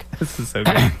very quick. This is so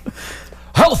good.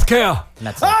 Healthcare. And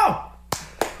that's it. Oh!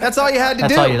 That's all you had to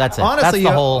That's do. all you- that's it. Honestly, That's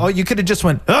the whole- you could have just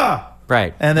went,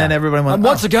 Right. and then everybody went, I'm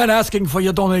once again asking for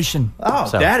your donation. Oh,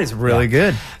 So, that is really yeah.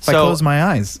 good. If I So- close my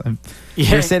eyes,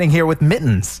 Yeah. you're sitting here with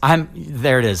mittens.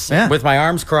 There it is. Yeah. With my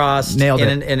arms crossed. Nailed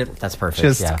it. And that's perfect.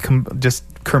 Just, yeah. just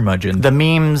curmudgeon. The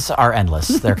memes are endless.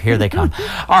 Here they come.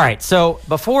 All right. So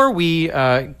before we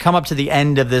come up to the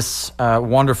end of this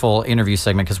wonderful interview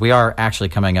segment, because we are actually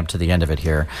coming up to the end of it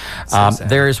here, sad.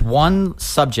 there is one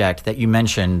subject that you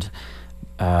mentioned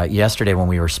yesterday when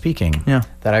we were speaking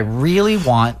that I really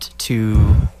want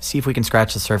to see if we can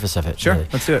scratch the surface of it. Sure, really.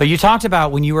 let's do it. But you talked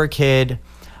about when you were a kid.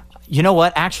 You know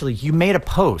what? Actually, you made a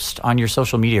post on your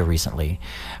social media recently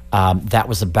that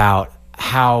was about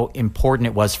how important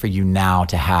it was for you now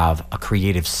to have a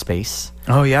creative space.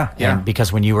 Oh yeah, yeah. And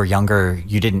because when you were younger,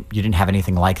 you didn't have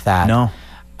anything like that. No.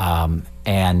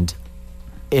 And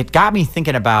it got me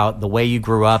thinking about the way you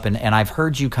grew up, and I've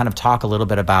heard you kind of talk a little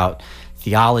bit about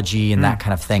theology and that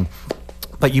kind of thing.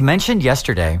 But you mentioned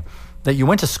yesterday that you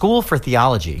went to school for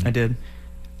theology. I did.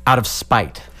 Out of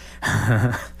spite.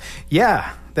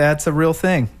 Yeah, that's a real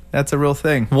thing. That's a real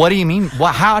thing. What do you mean?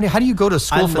 How do you go to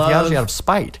school for theology out of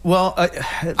spite? Well,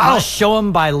 I'll show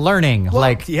them by learning.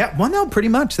 Well, no, pretty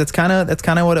much. That's kind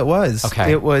of what it was.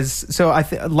 Okay. It was so.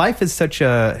 Life is such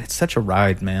a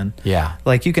ride, man. Yeah.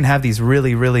 Like you can have these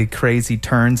really, really crazy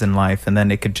turns in life, and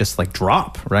then it could just like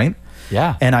drop, right?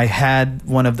 Yeah. And I had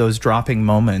one of those dropping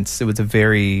moments. It was a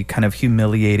very kind of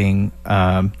humiliating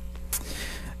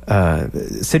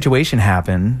situation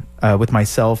happen with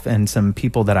myself and some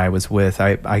people that I was with.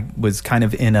 I was kind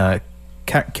of in a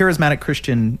charismatic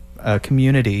Christian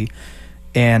community,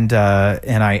 and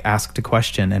I asked a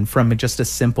question, and from just a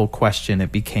simple question,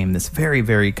 it became this very,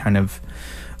 very kind of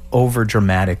over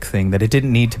dramatic thing that it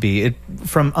didn't need to be.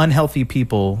 From unhealthy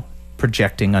people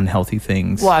projecting unhealthy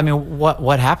things. Well, I mean,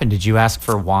 what happened? Did you ask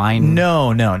for wine?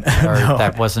 No. Or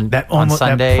that wasn't on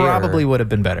Sunday? That probably would have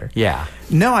been better. Yeah.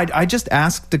 No, I just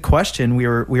asked a question. We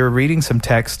were reading some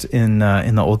text in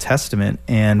the Old Testament,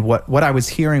 and what I was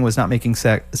hearing was not making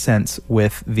sense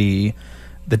with the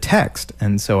text,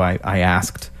 and so I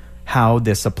asked how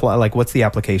this apply. Like, what's the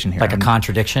application here? Like a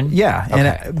contradiction? Yeah,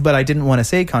 Okay. but I didn't want to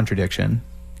say contradiction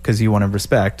because you want to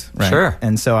respect, right? Sure.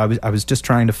 And so I was just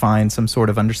trying to find some sort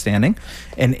of understanding,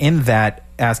 and in that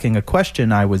asking a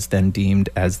question, I was then deemed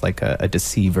as like a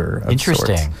deceiver of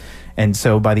Interesting. sorts. And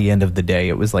so by the end of the day,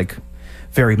 it was like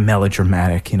very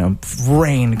melodramatic,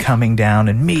 rain coming down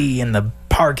and me in the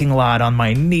parking lot on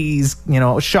my knees,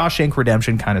 Shawshank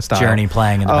Redemption kind of style. Journey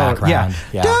playing in the background.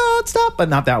 Yeah. Don't stop, but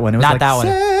not that one. It was Not like, that one.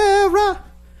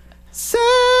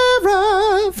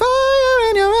 Sarah, fire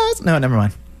in your eyes. No, never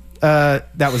mind.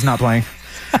 That was not playing.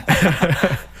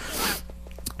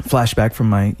 Flashback from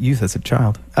my youth as a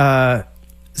child.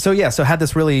 So I had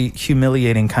this really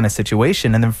humiliating kind of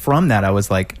situation. And then from that, I was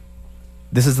like,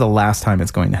 this is the last time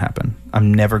it's going to happen.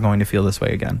 I'm never going to feel this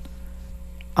way again.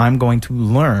 I'm going to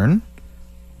learn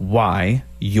why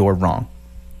you're wrong.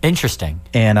 Interesting.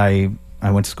 And I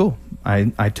went to school.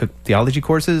 I took theology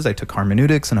courses. I took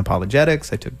hermeneutics and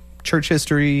apologetics. I took church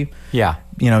history. Yeah.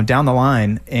 Down the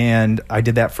line. And I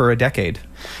did that for a decade.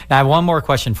 Now I have one more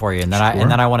question for you, and then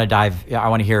I want to dive. I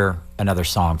want to hear another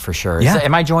song for sure.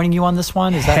 Am I joining you on this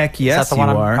one? Heck yes, is that the one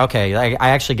you are. Okay, I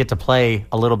actually get to play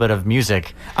a little bit of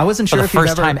music. I wasn't sure for the if you've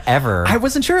first time ever. I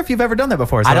wasn't sure if you've ever done that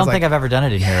before. So I don't think I've ever done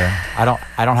it in here. I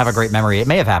don't have a great memory. It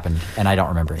may have happened, and I don't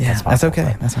remember it. Yeah, that's possible,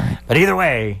 okay. But, That's all right. But either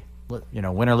way,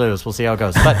 win or lose, we'll see how it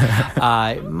goes. But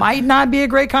it might not be a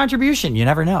great contribution. You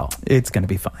never know. It's going to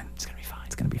be fine. It's going to be fine.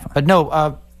 It's going to be fine. But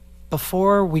no,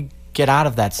 before we get out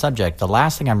of that subject, the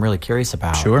last thing I'm really curious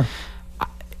about. Sure.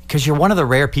 Because you're one of the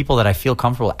rare people that I feel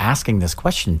comfortable asking this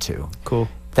question to. Cool.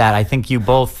 That I think you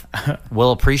both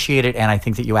will appreciate it, and I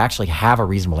think that you actually have a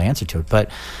reasonable answer to it.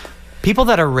 But people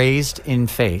that are raised in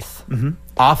faith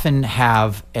often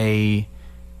have at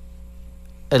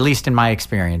least in my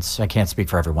experience, I can't speak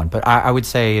for everyone, but I would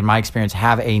say in my experience,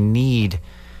 have a need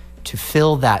to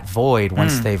fill that void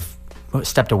once they've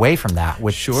stepped away from that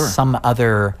with some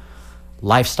other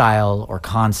lifestyle or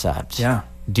concept. Yeah.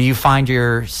 Do you find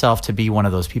yourself to be one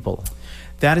of those people?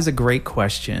 That is a great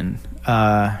question.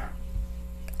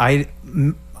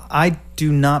 I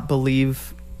do not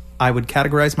believe I would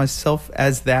categorize myself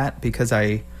as that because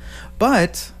all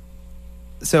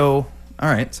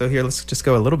right, so here, let's just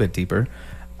go a little bit deeper.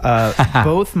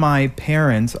 Both my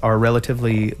parents are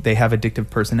they have addictive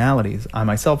personalities. I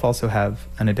myself also have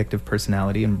an addictive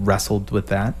personality and wrestled with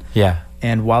that. Yeah.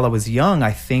 And while I was young,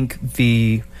 I think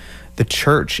the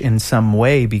church in some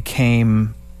way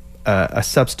became a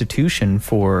substitution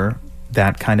for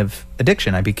that kind of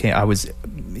addiction. I was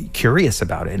curious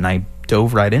about it and I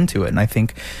dove right into it. And I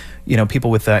think,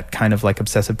 people with that kind of like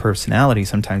obsessive personality,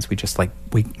 sometimes we just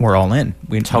we're all in.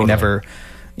 We never,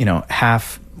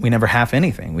 we never half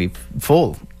anything. We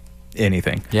full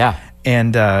anything. Yeah.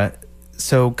 And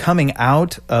so coming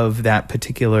out of that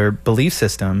particular belief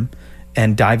system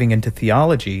and diving into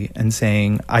theology and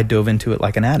saying, I dove into it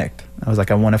like an addict. I was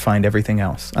like, I want to find everything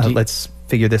else. Let's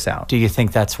figure this out. Do you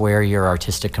think that's where your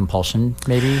artistic compulsion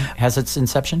maybe has its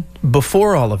inception?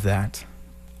 Before all of that,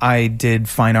 I did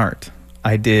fine art.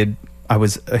 I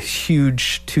was a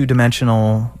huge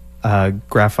two-dimensional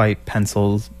graphite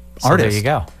pencil artist. There you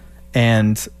go.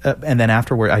 And then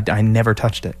afterward, I never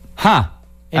touched it. Huh.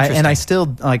 Interesting. And I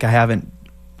still, I haven't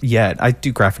yet. I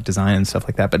do graphic design and stuff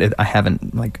like that, but I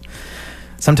haven't,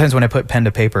 sometimes when I put pen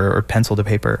to paper or pencil to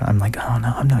paper, I'm like, oh no,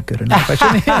 I'm not good enough. I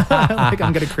shouldn't.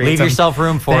 I'm going to create. Leave yourself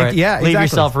room for it. Yeah, Leave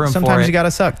yourself room for it. Sometimes you got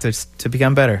to suck to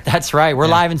become better. That's right. We're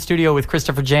live in studio with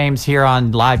Christopher James here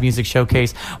on Live Music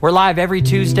Showcase. We're live every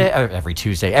Friday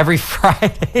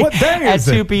what day at is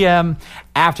 2 p.m.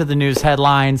 after the news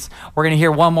headlines. We're going to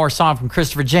hear one more song from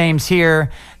Christopher James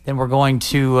here. Then we're going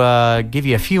to give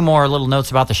you a few more little notes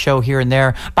about the show here and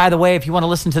there. By the way, if you want to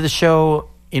listen to the show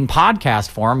in podcast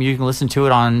form, you can listen to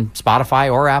it on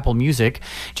Spotify or Apple Music.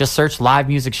 Just search Live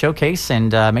Music Showcase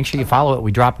and make sure you follow it.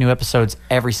 We drop new episodes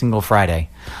every single Friday.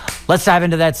 Let's dive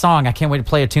into that song. I can't wait to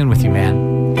play a tune with you, man.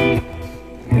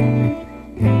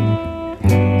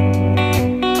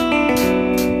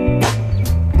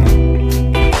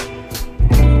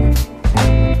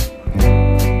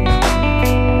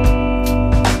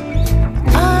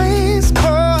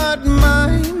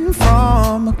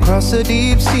 A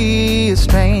deep sea of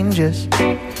strangers.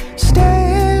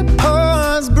 Stay,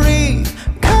 pause, breathe,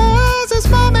 'cause this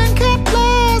moment can't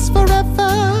last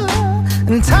forever.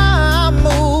 And time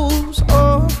moves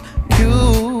off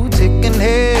cue, ticking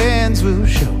hands will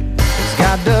show. There's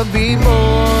got to be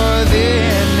more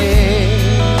than it.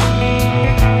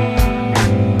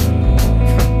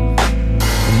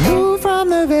 Knew from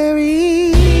the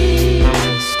very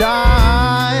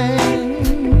start.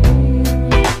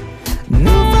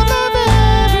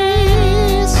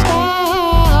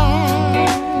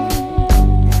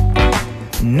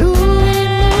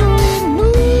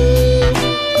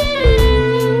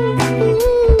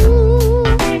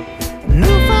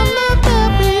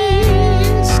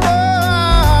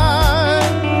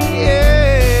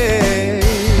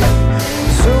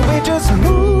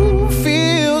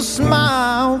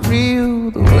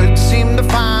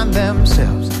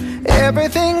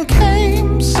 Everything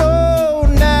came so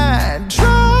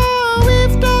natural.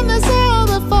 We've done this all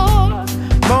before.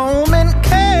 Moment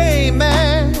came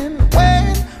and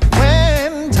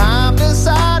when time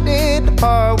decided to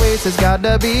part ways, there's got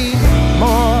to be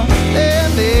more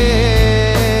than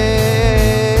this.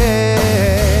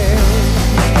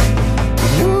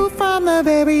 You from the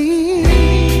very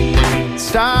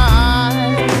start.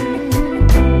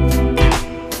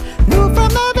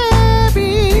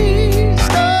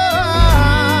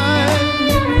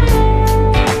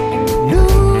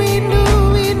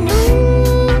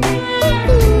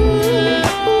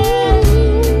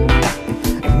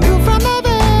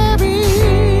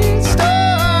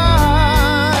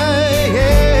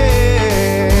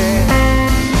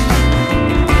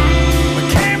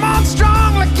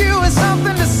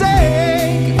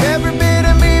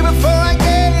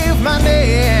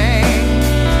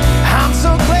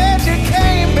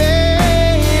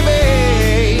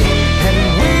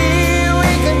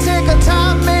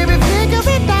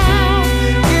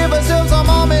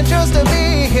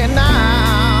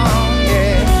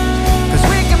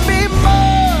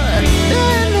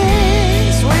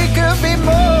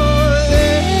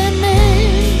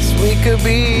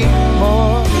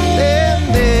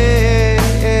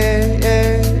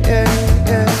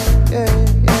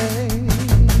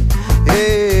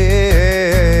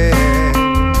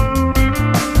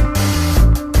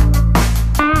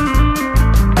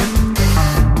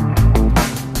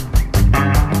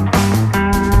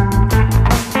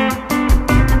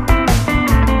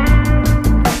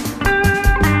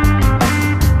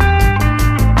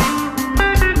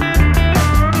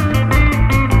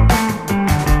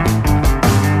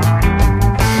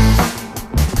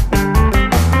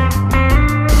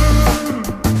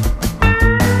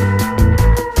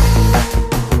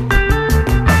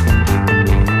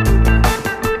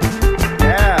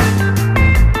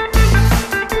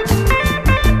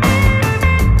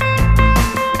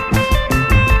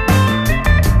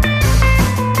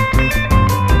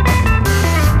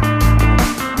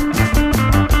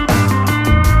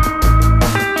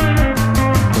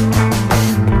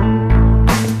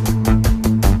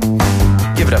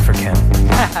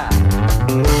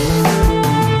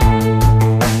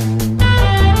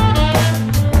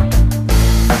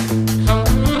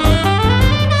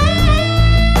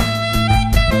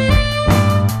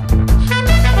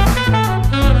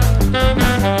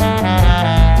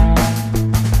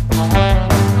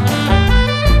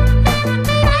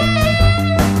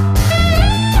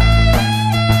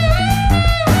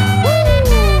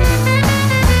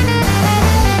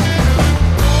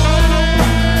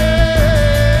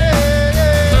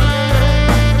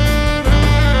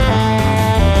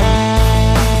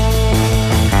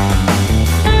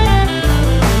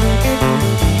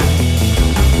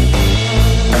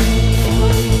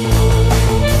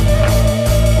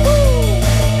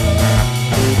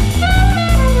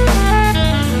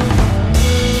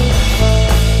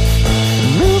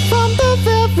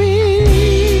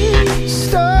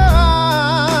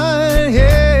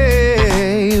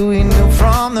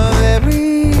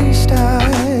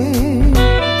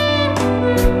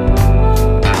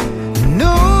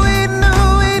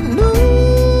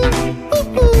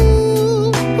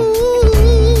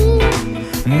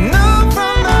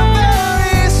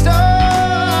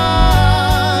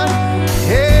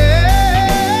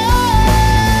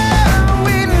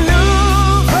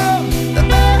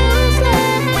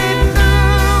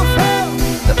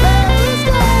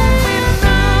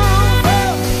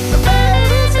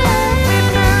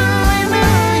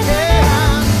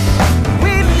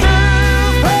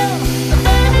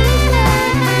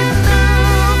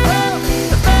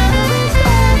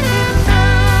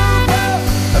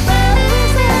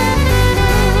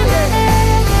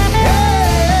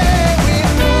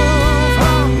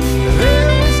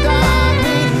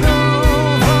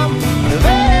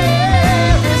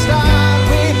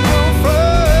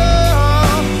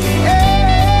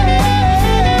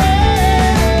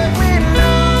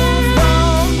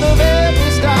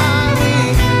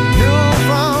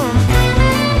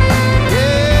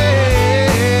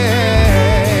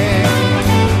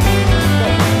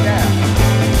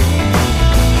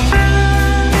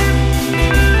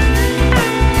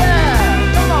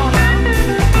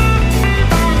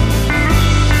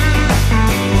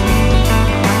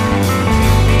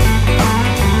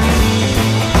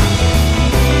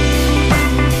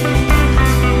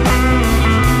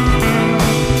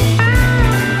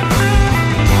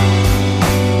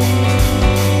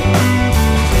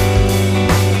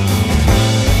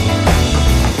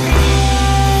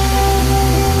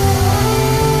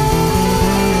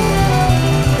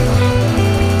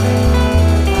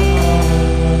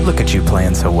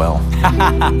 playing so well.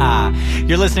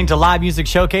 You're listening to Live Music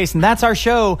Showcase, and that's our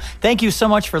show. Thank you so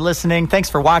much for listening. Thanks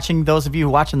for watching. Those of you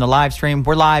watching the live stream,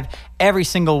 we're live every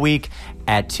single week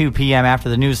at 2 p.m. after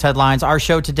the news headlines. Our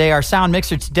show today, our sound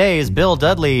mixer today is Bill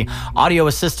Dudley. Audio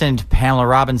assistant, Pamela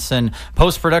Robinson.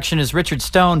 Post-production is Richard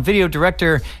Stone. Video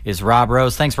director is Rob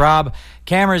Rose. Thanks, Rob.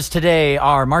 Cameras today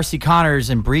are Marcy Connors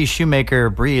and Bree Shoemaker.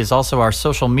 Bree is also our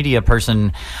social media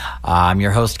person. I'm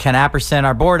your host, Ken Apperson.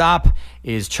 Our board op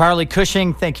is Charlie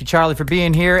Cushing. Thank you, Charlie, for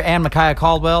being here. And Micaiah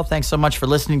Caldwell. Thanks so much for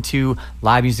listening to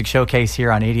Live Music Showcase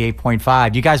here on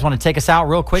 88.5. You guys want to take us out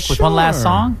real quick with one last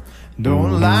song?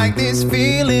 Don't like this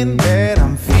feeling that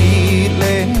I'm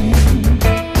feeling.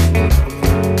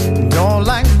 Don't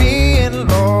like being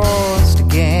lost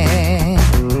again.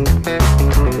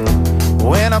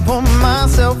 When I pull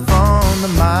myself from the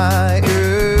mire,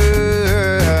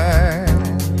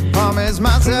 promise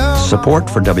myself. Support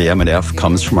for WMNF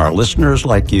comes from our listeners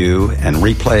like you and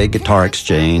Replay Guitar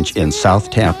Exchange in South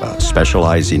Tampa,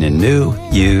 specializing in new,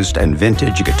 used, and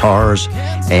vintage guitars,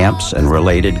 amps, and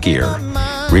related gear.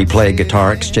 Replay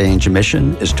Guitar Exchange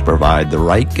mission is to provide the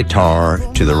right guitar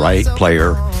to the right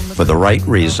player for the right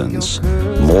reasons.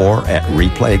 More at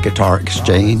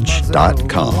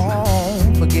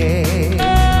replayguitarexchange.com.